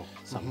juice. So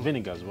some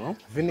vinegar as well.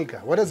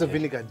 Vinegar. What does the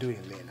vinegar do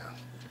in there now?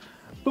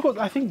 Because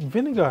I think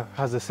vinegar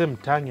has the same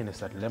tanginess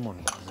that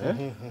lemon does.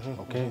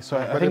 Okay, so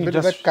I But think a bit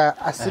it just of that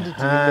acidity in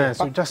there.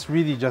 so it just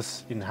really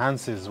just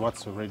enhances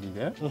what's already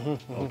there.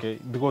 Okay,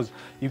 because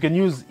you can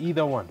use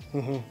either one,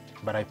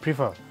 but I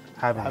prefer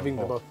having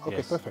the both. both. Okay,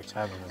 Yes, perfect.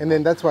 having them And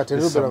then both. that's what, a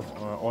This little is bit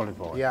some, of...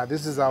 olive oil. Yeah,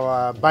 this is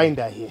our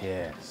binder here.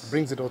 Yes.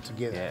 Brings it all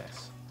together.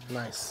 Yes.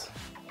 Nice.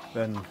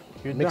 Then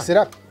you Mix it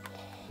up.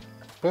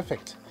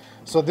 Perfect.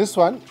 So this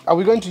one, are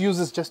we going to use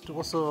this just to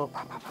also...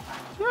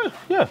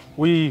 Yeah.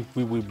 We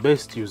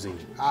best using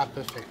it. Ah,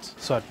 perfect.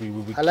 So that we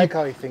I like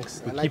how he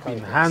thinks. we I like keep how he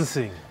thinks.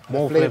 enhancing The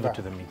more flavor. flavor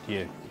to the meat.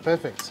 Yeah.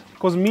 Perfect.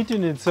 Because meat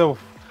in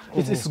itself,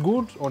 it's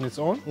good on its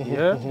own.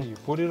 You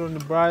put it on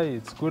the braai,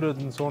 it's good on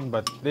its own,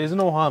 but there's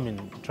no harm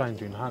in trying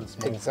to enhance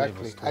more Exactly.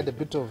 flavors to Add a it.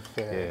 bit of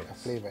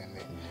flavor in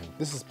there.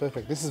 This is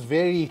perfect. This is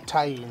very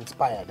Thai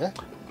inspired. Eh?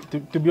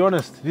 To be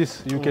honest,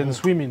 this you can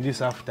swim in this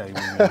after we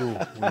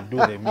do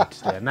the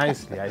meat there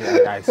nicely.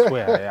 I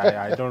swear,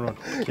 I don't know.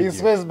 He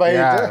swears by it.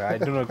 Yeah, I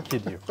do not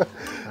kid you.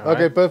 All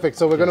Okay, right? perfect.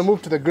 So we're going to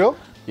move to the grill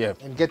Yeah.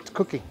 and get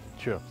cooking.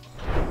 Sure.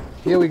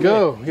 Here we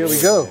go. Here we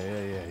go.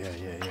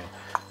 Yeah.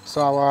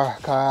 So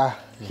our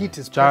heat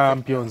is perfect.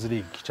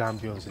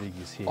 Champions League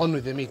is here. On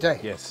with the meat, eh?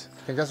 Yes.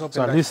 You can just open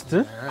So at that. least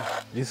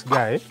this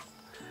guy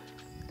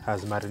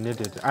has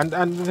marinated, and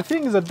the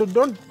thing is that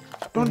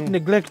don't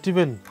neglect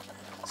even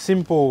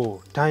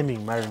simple timing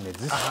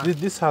marinades.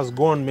 This has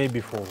gone maybe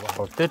for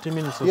about 30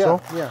 minutes or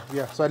so.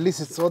 Yeah. So at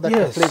least it's all that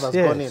the flavor's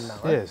gone in now.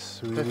 Right?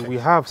 Yes, we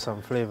have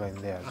some flavor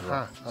in there as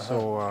well.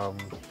 So,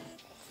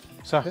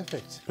 sir,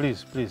 Perfect.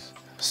 please.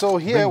 So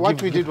here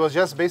what we did was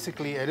just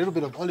basically a little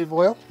bit of olive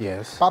oil.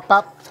 Yes.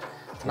 Pop.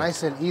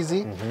 Nice and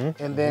easy.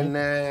 And then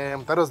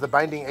that was the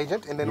binding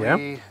agent. And then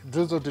we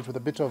drizzled it with a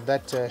bit of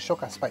that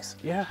shoka spice.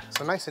 Yeah.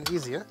 So nice and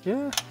easy, eh?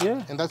 Yeah.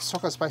 And that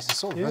shoka spice is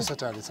so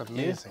versatile. It's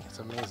amazing. It's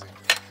amazing.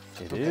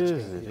 It Look is. at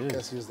me. It is.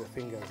 Just use the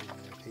fingers in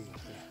the thing.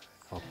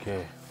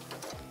 Okay.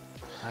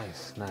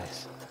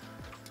 Nice.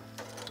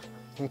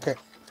 Okay.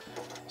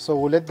 So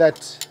we'll let that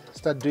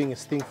start doing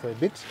its thing for a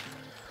bit.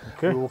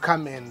 Okay. We will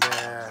come and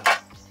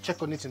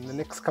check on it in the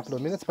next couple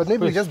of minutes. But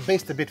maybe we just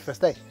baste a bit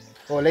first, eh?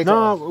 Or later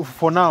on. No,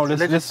 for now,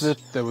 let's let Seal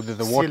the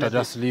a water bit.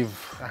 just leave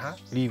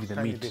the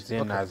Tiny meat. bit.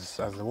 Then Okay. as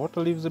the water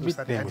leaves a bit,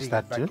 start then we adding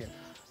start it back to. in.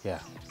 Yeah.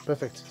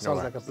 Perfect. Sounds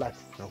Alright. like a plan.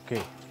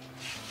 Okay.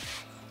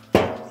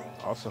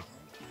 Awesome.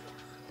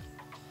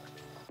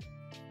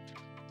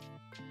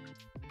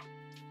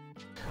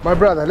 My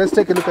brother, let's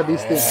take a look at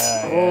these things.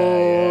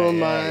 Oh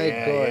my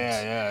God.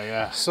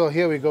 Yeah. So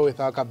here we go with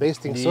our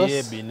basting sauce.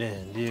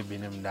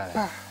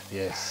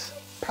 Yes.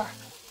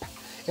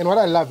 And what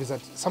I love is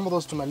that some of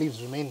those tuma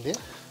leaves remain there.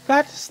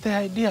 That's the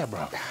idea,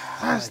 bro.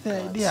 That's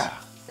the idea.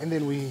 And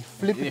then we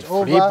flip it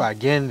Flip over.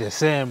 again the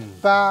same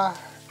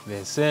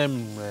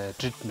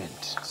treatment.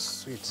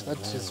 Sweet. That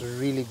is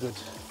really good.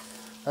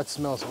 That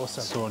smells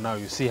awesome. So now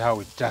you see how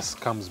it just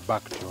comes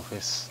back to your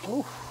face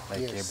Oof,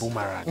 like yes. a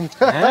boomerang.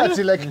 It's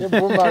like a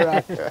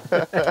boomerang.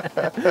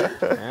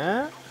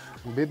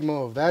 A bit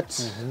more of that.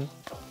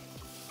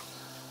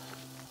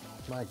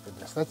 My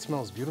goodness, that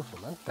smells beautiful,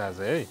 man. That's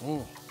it.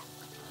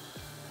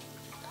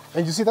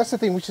 And you see, that's the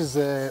thing which is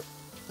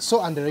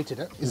so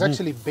underrated. Is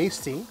actually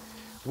basting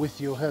with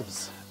your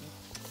herbs.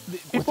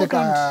 With People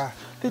like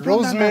they don't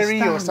rosemary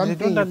or understand. They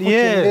something don't you put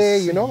in there,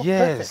 you know?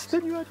 Yes, Perfect.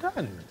 then you are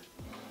done.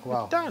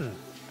 Wow. Done.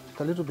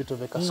 A little bit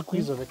of a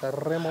squeeze of a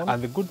lemon.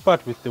 And the good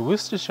part with the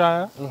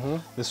Worcestershire,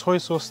 the soy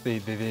sauce, they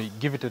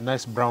give it a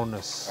nice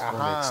brownness on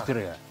the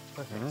exterior.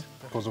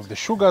 Because of the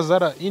sugars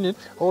that are in it.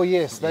 Oh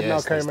yes, that now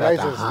Yes, they start-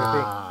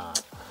 caramelizes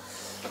the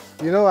thing.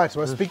 You know what?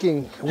 We're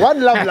speaking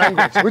one love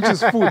language, which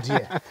is food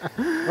here.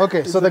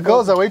 Okay, so the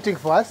girls are waiting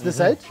for us this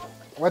side.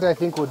 What I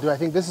think we'll do, I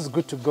think this is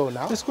good to go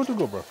now. It's good to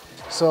go, bro.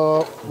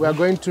 So we are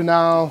going to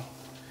now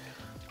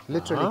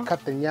literally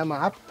cut the nyama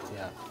up.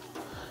 Yeah.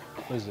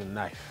 Where's the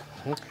knife?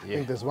 I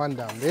think there's one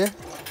down there.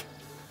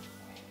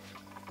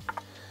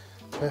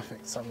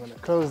 Perfect. So I'm going to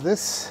close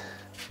this.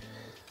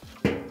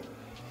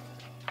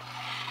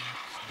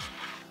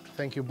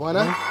 Thank you,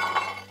 Buana.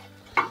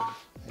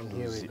 And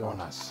here we go.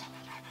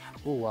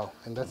 Oh, wow.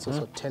 And that's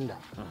also tender.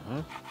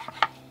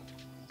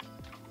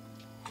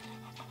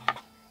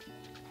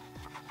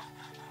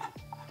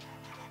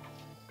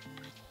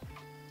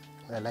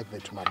 I like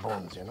that to my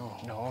bones, you know.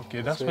 No,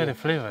 okay, that's where the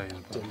flavor is,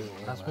 bro.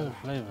 That's where the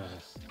flavor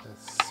is.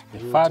 The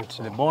Beautiful. fat,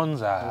 the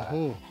bones are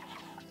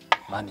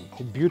money.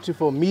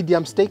 Beautiful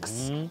medium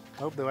steaks. I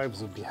hope the wives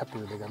will be happy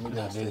with the medium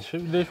Yeah, steaks.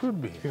 they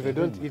should be. If they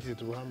don't eat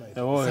it, we'll harm it.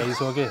 Oh,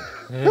 it's okay.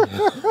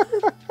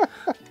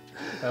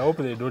 I hope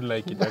they don't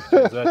like it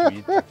actually, so that we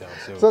eat it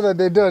ourselves. So that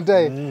they don't,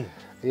 eh?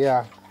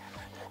 Yeah.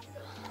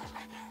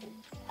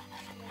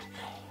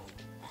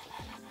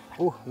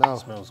 Oh, now. It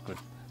smells good.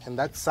 And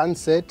that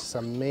sunset is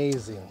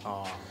amazing.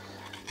 Oh.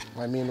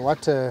 I mean,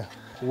 what a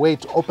way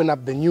to open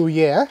up the new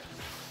year.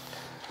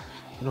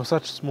 You know,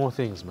 such small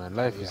things, man.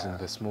 Life is in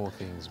the small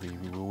things.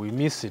 We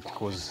miss it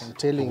because I'm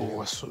telling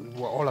you.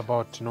 we're all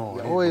about, you know,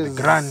 always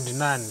the grand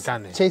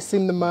nan.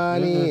 chasing the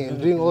money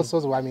and doing all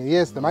sorts of, I mean,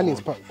 yes, the money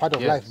is part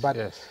of life, but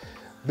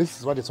this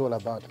is what it's all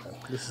about, man.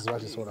 This is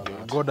what it's all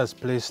about. God has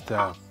placed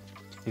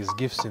His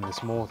gifts in the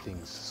small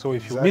things. So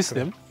if you miss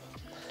them,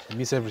 you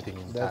miss everything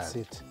entirely. That's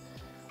it.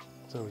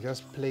 So we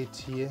just plate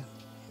here.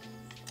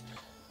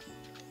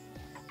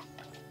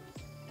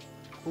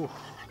 Ooh.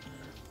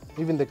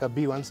 Even the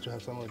Kabi wants to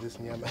have some of this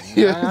nyama.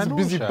 He's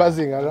busy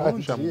buzzing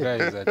around. Some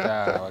guys that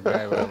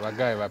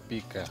guy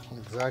wapika.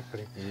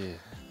 Exactly. Yeah.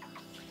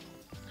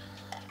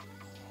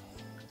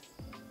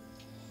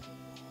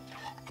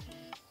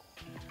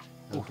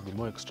 To be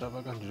more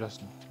extravagant, you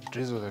just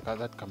drizzle that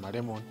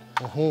kamalemon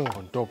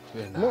on top.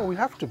 Then, No, we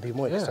have to be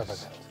more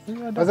extravagant.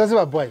 Yeah, As I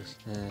say, boys.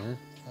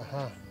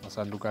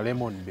 Masanduka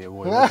lemon bay,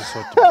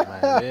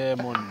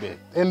 lemon bay.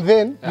 And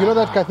then, you know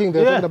that thing they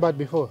were talking about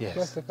before? Yes.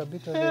 Just take a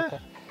bit of it.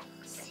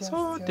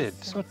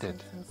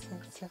 Sorted.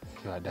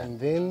 You are done. And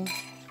then,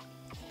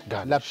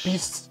 la Garnish.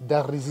 piece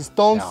de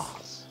resistance.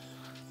 Yes.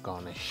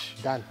 Garnish.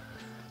 Done.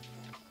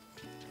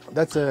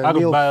 That's a I could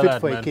meal buy fit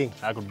that, for man. a king.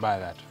 I could buy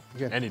that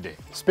any day.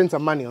 Spend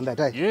some money on that,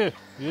 eh?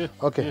 Yeah.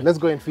 Okay, let's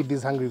go and feed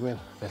these hungry men.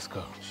 Let's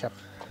go. Sharp.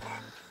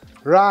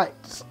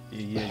 Right.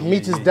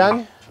 Meat is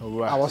done.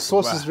 Our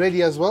sauce is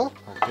ready as well.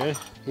 Okay.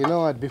 You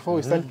know what? Before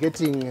we start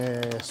getting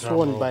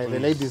sworn by the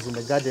ladies in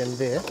the garden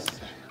there.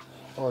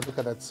 Oh, look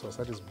at that sauce.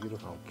 That is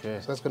beautiful. Okay.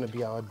 So that's going to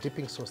be our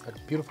dipping sauce. That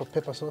beautiful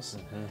pepper sauce.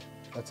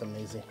 That's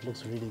amazing.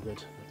 Looks really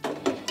good.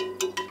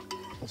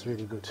 It's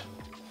really good.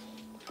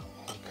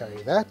 We'll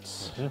carry that.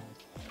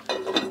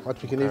 What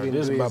we can even do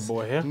is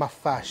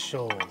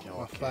mafasho.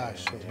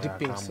 Mafasho. Yeah,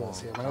 dipping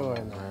sauce.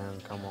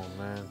 Come on,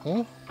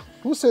 man.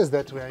 Who says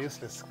that we are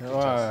useless?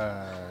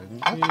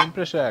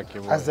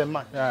 As a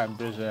man. Yeah,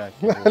 pressure.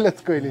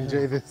 Let's go and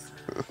enjoy this.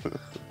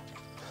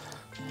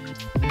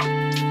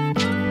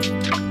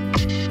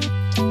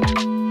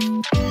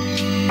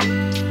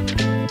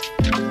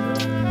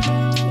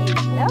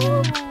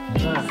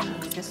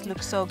 This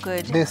looks so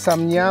good. There's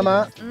some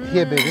nyama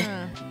here, baby.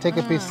 Take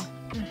a piece.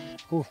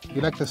 Ooh,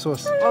 you like the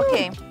sauce?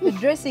 Okay. The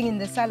dressing in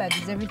the salad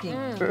is everything.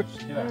 It's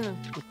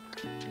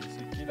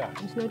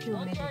It's not too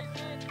bad.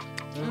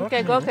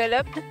 Okay, go,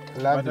 Caleb. But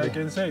I Lovely.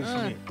 can say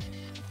it's me.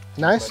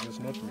 Nice? But it's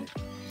not me.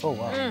 Oh,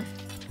 wow.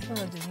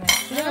 Salad is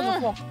nice. You don't have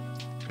a fork.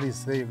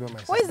 Please, there you go, my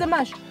son. Where's the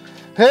mash?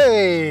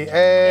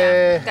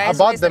 Hey, Guys,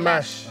 about where's the the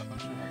mash.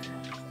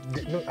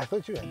 No, I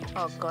thought you had.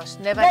 Oh gosh,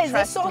 never Guys, the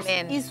trust sauce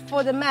men. is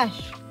for the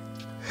mash.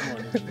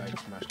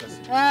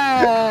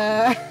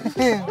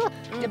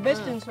 The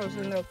best in sauce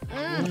in the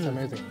That's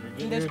amazing.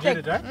 the You steak. get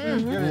it, huh? You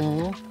get it.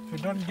 If you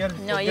don't get it,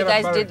 No, forget you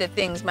guys about did it. the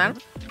things, man.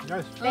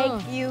 Guys,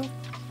 Thank you.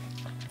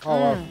 Oh,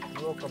 wow.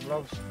 you're welcome,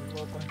 loves.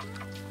 You're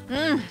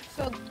welcome.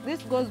 So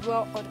this goes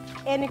well on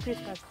any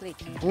Christmas plate.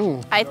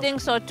 I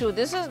think so too.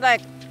 This is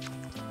like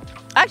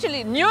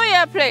actually New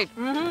Year plate.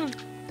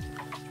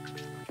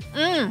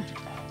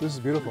 This is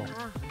beautiful.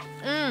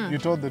 You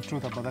told the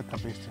truth about that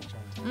cabbage in China.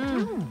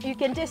 You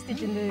can taste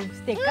it in the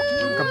steak.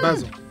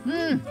 Cabazo.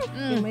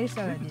 The my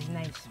salad is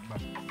nice.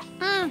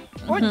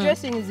 What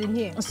dressing is in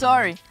here?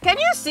 Sorry. Can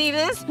you see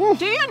this?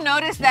 Do you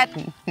notice that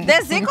the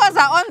Zikos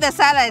are on the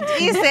salad?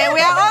 We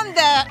are on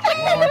the...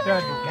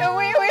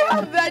 We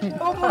have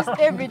that almost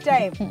every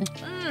time.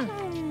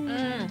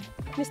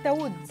 Mr.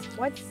 Woods,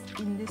 what's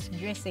in this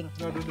dressing?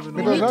 No, don't even You know.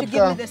 Because need to that,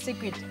 give me the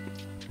secret.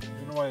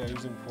 You know why you're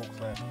using forks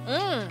there?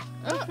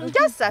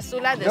 Just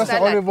Sasula the Just the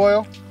salad. olive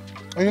oil.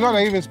 And you know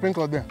they even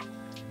sprinkled there.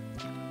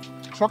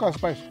 Shock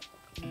spice.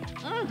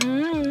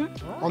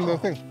 On the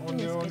thing. On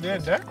the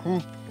end, eh?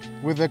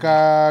 With the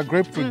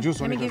grapefruit juice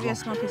Let on me it. give you a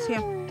as well. small piece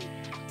here.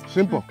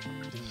 Simple.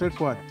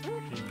 Straightforward.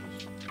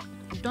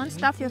 Don't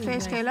stuff your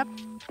face, Caleb.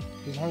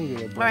 He's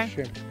hungry, Right.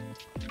 shame.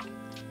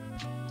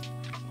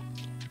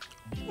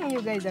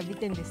 You guys have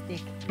eaten the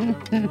steak.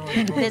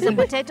 There's a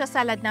potato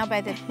salad now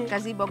by the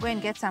gazebo. Go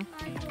and get some.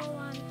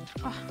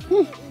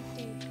 Oh.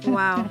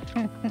 Wow.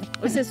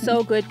 This is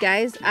so good,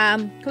 guys.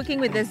 Cooking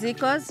with the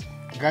Zikos.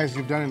 Guys,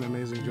 you've done an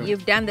amazing job.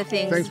 You've done the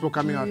things. Thanks for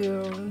coming out.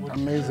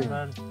 Amazing.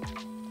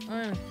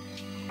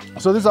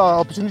 So this is our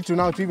opportunity to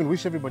now to even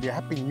wish everybody a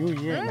happy new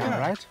year now,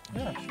 right?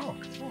 Yeah, sure.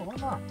 Why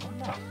not?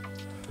 Why not?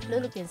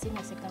 Lulu can sing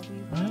a second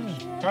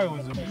Guy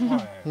was a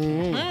fire.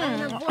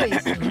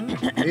 voice.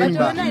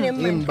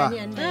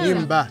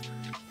 Imba.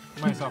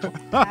 Myself.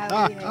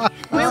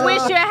 We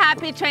wish you a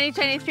happy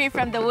 2023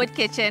 from the Wood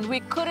Kitchen. We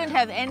couldn't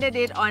have ended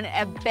it on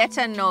a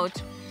better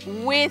note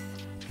with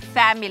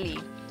family.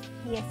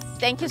 Yes.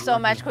 Thank you so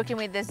much, Cooking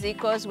with the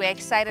Zikos. We're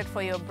excited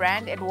for your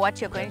brand and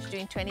what you're going to do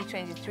in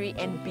 2023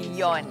 and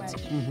beyond.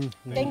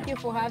 Thank you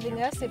for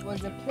having us. It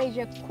was a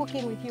pleasure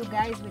cooking with you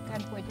guys. We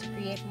can't wait to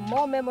create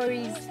more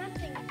memories.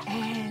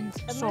 And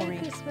Merry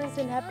Christmas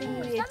and Happy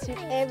New Year to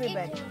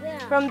everybody.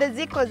 From the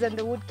Zikos and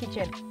the Wood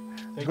Kitchen.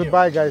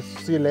 Goodbye, guys.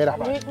 See you later.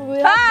 Bye.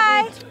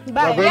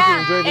 Bye. We're going to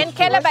enjoy this And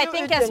Caleb, I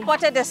think, has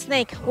spotted a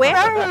snake. Where?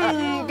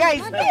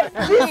 Guys,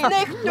 this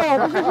snake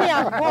dog.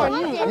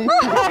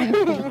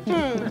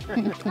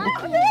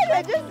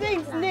 I'm just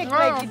saying snake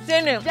like it's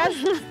just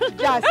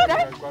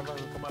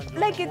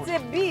like it's a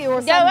bee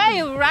or something. The way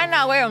you ran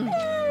away.